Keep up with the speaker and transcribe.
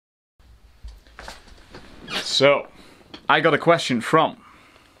So, I got a question from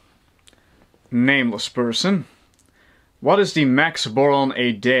nameless person. What is the max boron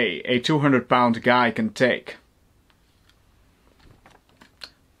a day a 200-pound guy can take?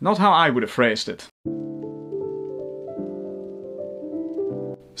 Not how I would have phrased it.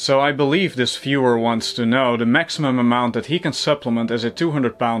 So I believe this viewer wants to know the maximum amount that he can supplement as a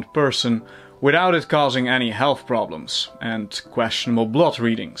 200-pound person without it causing any health problems and questionable blood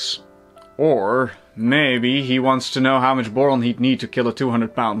readings. Or maybe he wants to know how much boron he'd need to kill a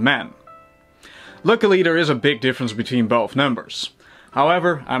 200-pound man. Luckily, there is a big difference between both numbers.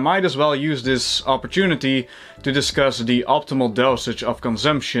 However, I might as well use this opportunity to discuss the optimal dosage of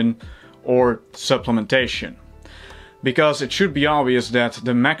consumption or supplementation. Because it should be obvious that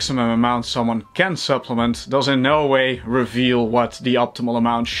the maximum amount someone can supplement does in no way reveal what the optimal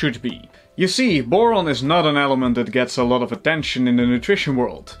amount should be. You see, boron is not an element that gets a lot of attention in the nutrition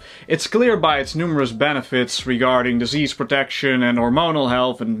world. It's clear by its numerous benefits regarding disease protection and hormonal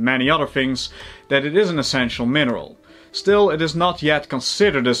health and many other things that it is an essential mineral. Still, it is not yet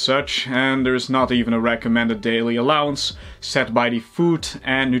considered as such, and there is not even a recommended daily allowance set by the Food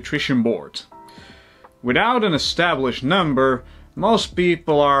and Nutrition Board. Without an established number, most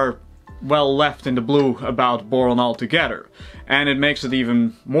people are, well, left in the blue about boron altogether, and it makes it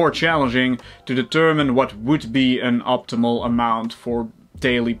even more challenging to determine what would be an optimal amount for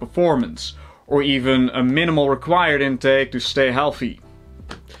daily performance, or even a minimal required intake to stay healthy.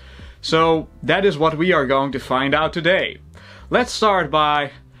 So that is what we are going to find out today. Let's start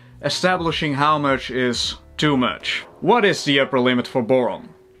by establishing how much is too much. What is the upper limit for boron?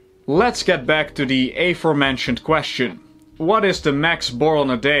 Let's get back to the aforementioned question. What is the max boron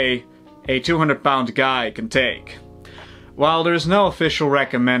a day a 200-pound guy can take? While there is no official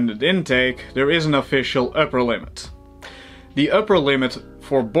recommended intake, there is an official upper limit. The upper limit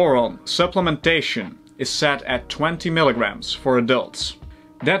for boron supplementation is set at 20 milligrams for adults.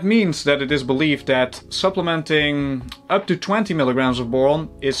 That means that it is believed that supplementing up to 20 milligrams of boron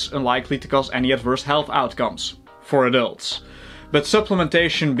is unlikely to cause any adverse health outcomes for adults. But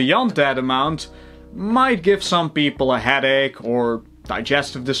supplementation beyond that amount might give some people a headache or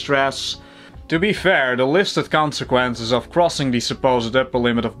digestive distress. To be fair, the listed consequences of crossing the supposed upper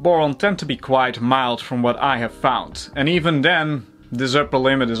limit of boron tend to be quite mild from what I have found. And even then, this upper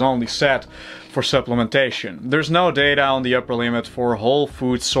limit is only set for supplementation. There's no data on the upper limit for whole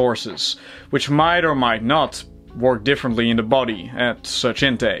food sources, which might or might not work differently in the body at such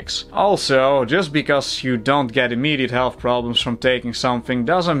intakes. Also, just because you don't get immediate health problems from taking something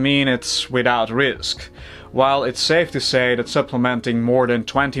doesn't mean it's without risk. While it's safe to say that supplementing more than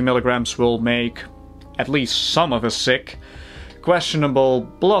 20 milligrams will make at least some of us sick, questionable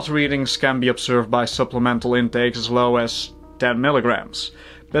blood readings can be observed by supplemental intakes as low as 10 milligrams.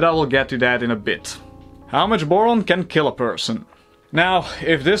 But I will get to that in a bit. How much boron can kill a person? Now,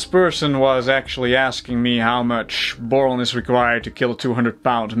 if this person was actually asking me how much boron is required to kill a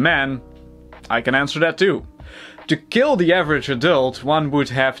 200-pound man, I can answer that too. To kill the average adult, one would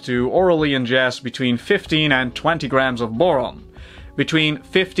have to orally ingest between 15 and 20 grams of boron. Between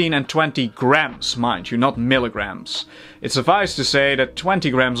 15 and 20 grams, mind you, not milligrams. It suffices to say that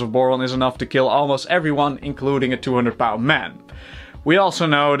 20 grams of boron is enough to kill almost everyone, including a 200-pound man. We also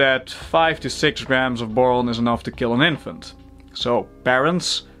know that 5 to 6 grams of boron is enough to kill an infant. So,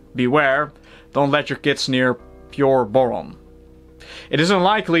 parents, beware, don't let your kids near pure boron. It is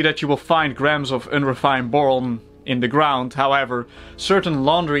unlikely that you will find grams of unrefined boron in the ground. However, certain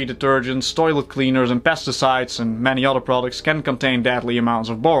laundry detergents, toilet cleaners and pesticides and many other products can contain deadly amounts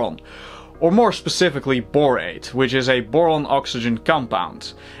of boron. Or more specifically borate, which is a boron-oxygen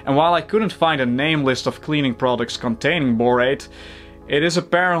compound. And while I couldn't find a name list of cleaning products containing borate, it is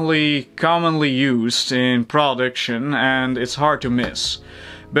apparently commonly used in production and it's hard to miss.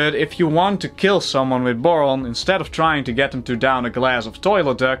 But if you want to kill someone with boron, instead of trying to get them to down a glass of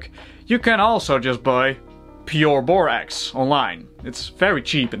toilet duck, you can also just buy pure borax online. It's very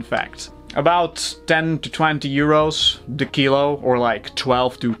cheap in fact. About 10 to 20 euros the kilo, or like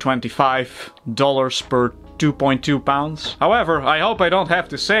 $12 to $25 per 2.2 pounds. However, I hope I don't have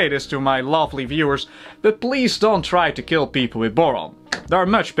to say this to my lovely viewers, but please don't try to kill people with boron. There are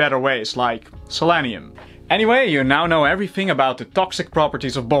much better ways, like selenium. Anyway, you now know everything about the toxic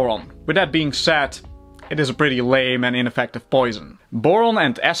properties of boron. With that being said, it is a pretty lame and ineffective poison. Boron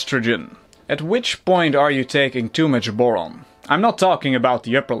and estrogen. At which point are you taking too much boron? I'm not talking about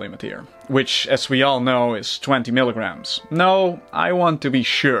the upper limit here, which, as we all know, is 20 milligrams. No, I want to be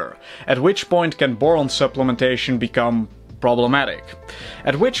sure. At which point can boron supplementation become problematic?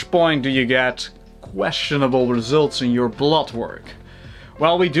 At which point do you get questionable results in your blood work?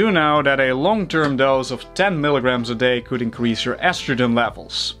 Well, we do know that a long-term dose of 10 milligrams a day could increase your estrogen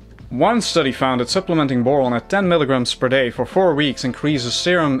levels. One study found that supplementing boron at 10 milligrams per day for 4 weeks increases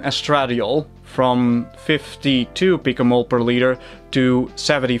serum estradiol from 52 picomole per liter to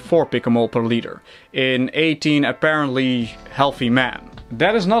 74 picomole per liter in 18 apparently healthy men.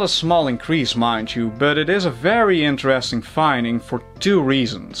 That is not a small increase, mind you, but it is a very interesting finding for 2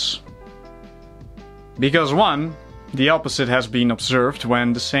 reasons. Because 1, the opposite has been observed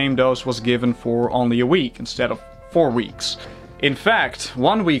when the same dose was given for only a week instead of 4 weeks. In fact,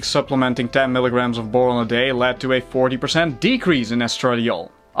 1 week supplementing 10 milligrams of boron a day led to a 40% decrease in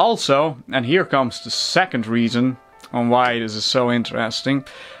estradiol. Also, and here comes the second reason on why this is so interesting,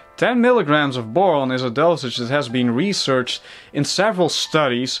 10 milligrams of boron is a dosage that has been researched in several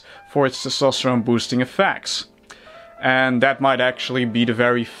studies for its testosterone boosting effects. And that might actually be the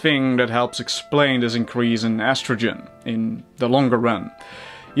very thing that helps explain this increase in estrogen in the longer run.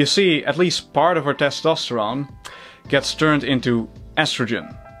 You see, at least part of our testosterone gets turned into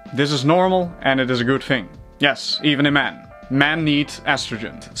estrogen. This is normal and it is a good thing. Yes, even in men. Men need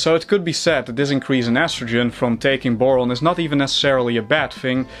estrogen. So it could be said that this increase in estrogen from taking boron is not even necessarily a bad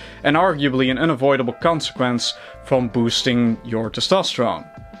thing and arguably an unavoidable consequence from boosting your testosterone.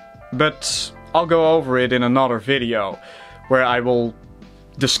 But I'll go over it in another video where I will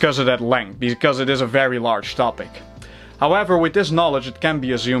discuss it at length because it is a very large topic. However, with this knowledge it can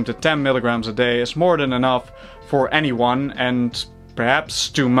be assumed that 10 milligrams a day is more than enough for anyone and perhaps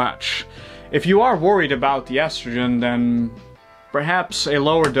too much. If you are worried about the estrogen, then perhaps a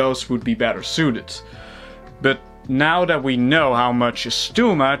lower dose would be better suited. But now that we know how much is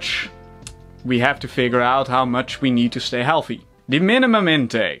too much, we have to figure out how much we need to stay healthy. The minimum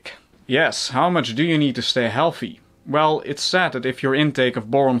intake. Yes, how much do you need to stay healthy? Well, it's said that if your intake of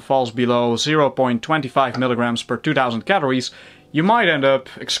boron falls below 0.25 milligrams per 2000 calories, you might end up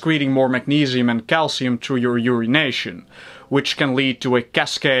excreting more magnesium and calcium through your urination, which can lead to a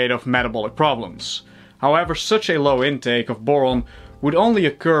cascade of metabolic problems. However, such a low intake of boron would only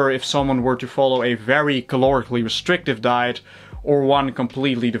occur if someone were to follow a very calorically restrictive diet or one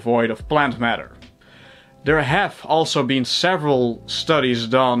completely devoid of plant matter. There have also been several studies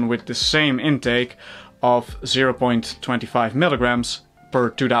done with the same intake of 0.25 milligrams per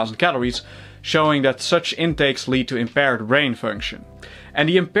 2000 calories, showing that such intakes lead to impaired brain function. And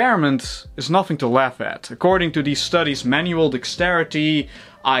the impairment is nothing to laugh at. According to these studies, manual dexterity,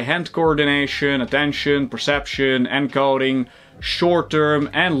 eye-hand coordination, attention, perception, encoding,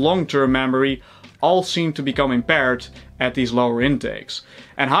 short-term and long-term memory all seem to become impaired at these lower intakes.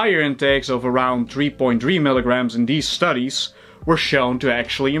 And higher intakes of around 3.3 milligrams in these studies were shown to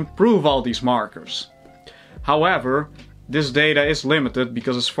actually improve all these markers. However, this data is limited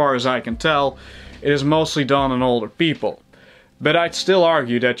because as far as I can tell, it is mostly done on older people. But I'd still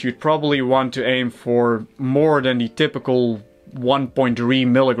argue that you'd probably want to aim for more than the typical 1.3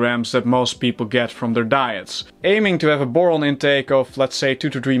 milligrams that most people get from their diets. Aiming to have a boron intake of, let's say, 2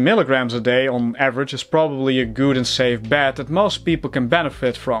 to 3 milligrams a day on average is probably a good and safe bet that most people can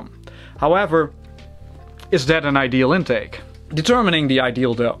benefit from. However, is that an ideal intake? Determining the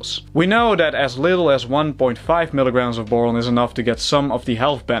ideal dose. We know that as little as 1.5 milligrams of boron is enough to get some of the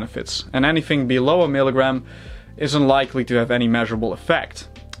health benefits, and anything below a milligram is unlikely to have any measurable effect.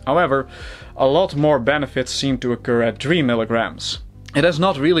 However, a lot more benefits seem to occur at 3 milligrams. It has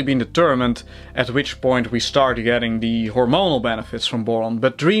not really been determined at which point we start getting the hormonal benefits from boron,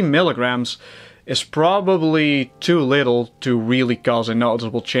 but 3 milligrams is probably too little to really cause a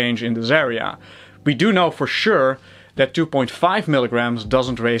noticeable change in this area. We do know for sure that 2.5 milligrams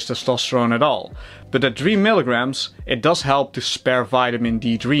doesn't raise testosterone at all, but at 3 milligrams it does help to spare vitamin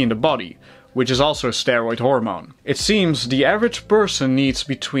D3 in the body, which is also a steroid hormone. It seems the average person needs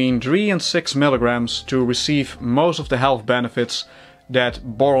between 3 and 6 milligrams to receive most of the health benefits that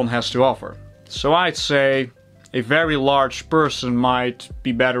boron has to offer. So I'd say a very large person might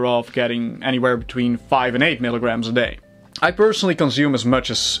be better off getting anywhere between 5 and 8 milligrams a day. I personally consume as much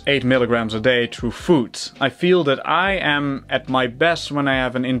as 8 milligrams a day through food. I feel that I am at my best when I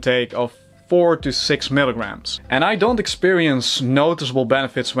have an intake of 4 to 6 milligrams. And I don't experience noticeable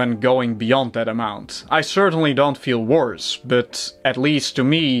benefits when going beyond that amount. I certainly don't feel worse, but at least to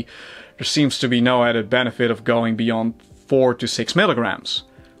me, there seems to be no added benefit of going beyond 4 to 6 milligrams.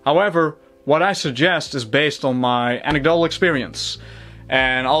 However, what I suggest is based on my anecdotal experience,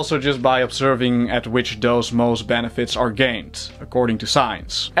 and also just by observing at which dose most benefits are gained, according to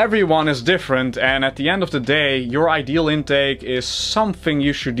science. Everyone is different, and at the end of the day, your ideal intake is something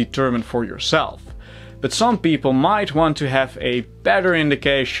you should determine for yourself. But some people might want to have a better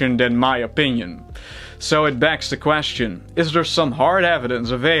indication than my opinion. So it begs the question, is there some hard evidence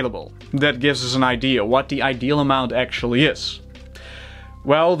available that gives us an idea what the ideal amount actually is?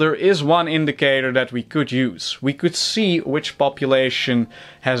 Well, there is one indicator that we could use. We could see which population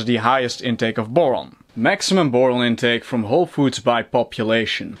has the highest intake of boron. Maximum boron intake from whole foods by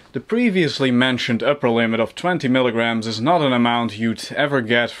population. The previously mentioned upper limit of 20 milligrams is not an amount you'd ever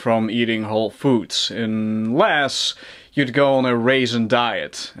get from eating whole foods, unless you'd go on a raisin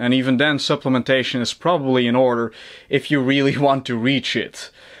diet. And even then supplementation is probably in order if you really want to reach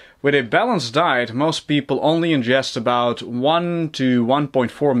it. With a balanced diet, most people only ingest about 1 to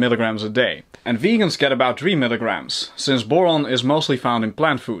 1.4 milligrams a day. And vegans get about 3 milligrams, since boron is mostly found in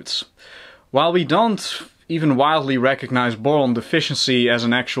plant foods. While we don't even widely recognize boron deficiency as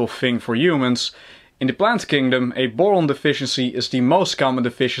an actual thing for humans, in the plant kingdom a boron deficiency is the most common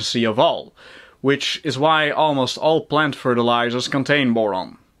deficiency of all, which is why almost all plant fertilizers contain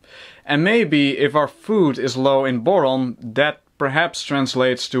boron. And maybe if our food is low in boron, that perhaps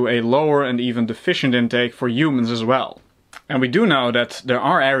translates to a lower and even deficient intake for humans as well. And we do know that there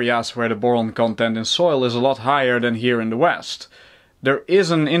are areas where the boron content in soil is a lot higher than here in the West. There is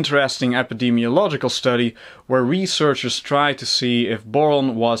an interesting epidemiological study where researchers try to see if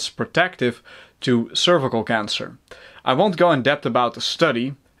boron was protective to cervical cancer. I won't go in depth about the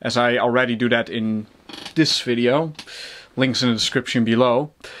study, as I already do that in this video, links in the description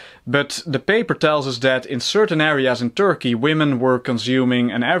below. But the paper tells us that in certain areas in Turkey, women were consuming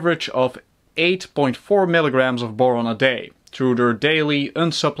an average of 8.4 milligrams of boron a day through their daily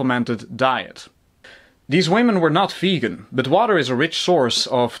unsupplemented diet. These women were not vegan, but water is a rich source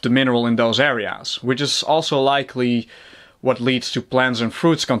of the mineral in those areas, which is also likely what leads to plants and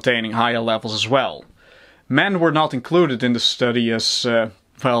fruits containing higher levels as well. Men were not included in the study as,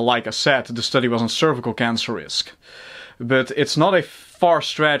 well, like I said, the study was on cervical cancer risk. But it's not a far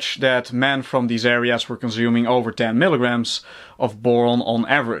stretch that men from these areas were consuming over 10 milligrams of boron on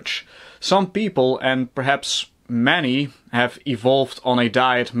average. Some people, and perhaps many, have evolved on a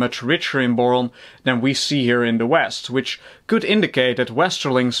diet much richer in boron than we see here in the West, which could indicate that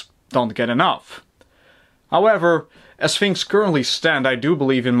Westerlings don't get enough. However, as things currently stand, I do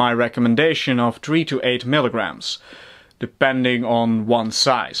believe in my recommendation of 3 to 8 milligrams, depending on one's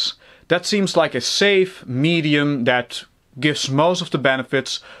size. That seems like a safe medium that gives most of the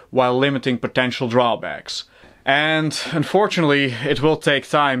benefits while limiting potential drawbacks. And unfortunately, it will take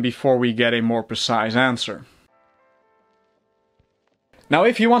time before we get a more precise answer. Now,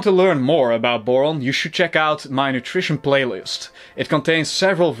 if you want to learn more about boron, you should check out my nutrition playlist. It contains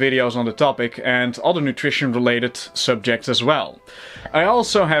several videos on the topic and other nutrition related subjects as well. I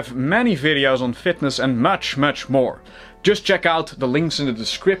also have many videos on fitness and much more. Just check out the links in the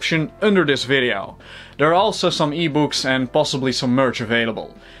description under this video. There are also some ebooks and possibly some merch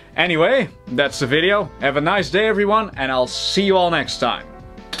available. Anyway, that's the video. Have a nice day everyone, and I'll see you all next time.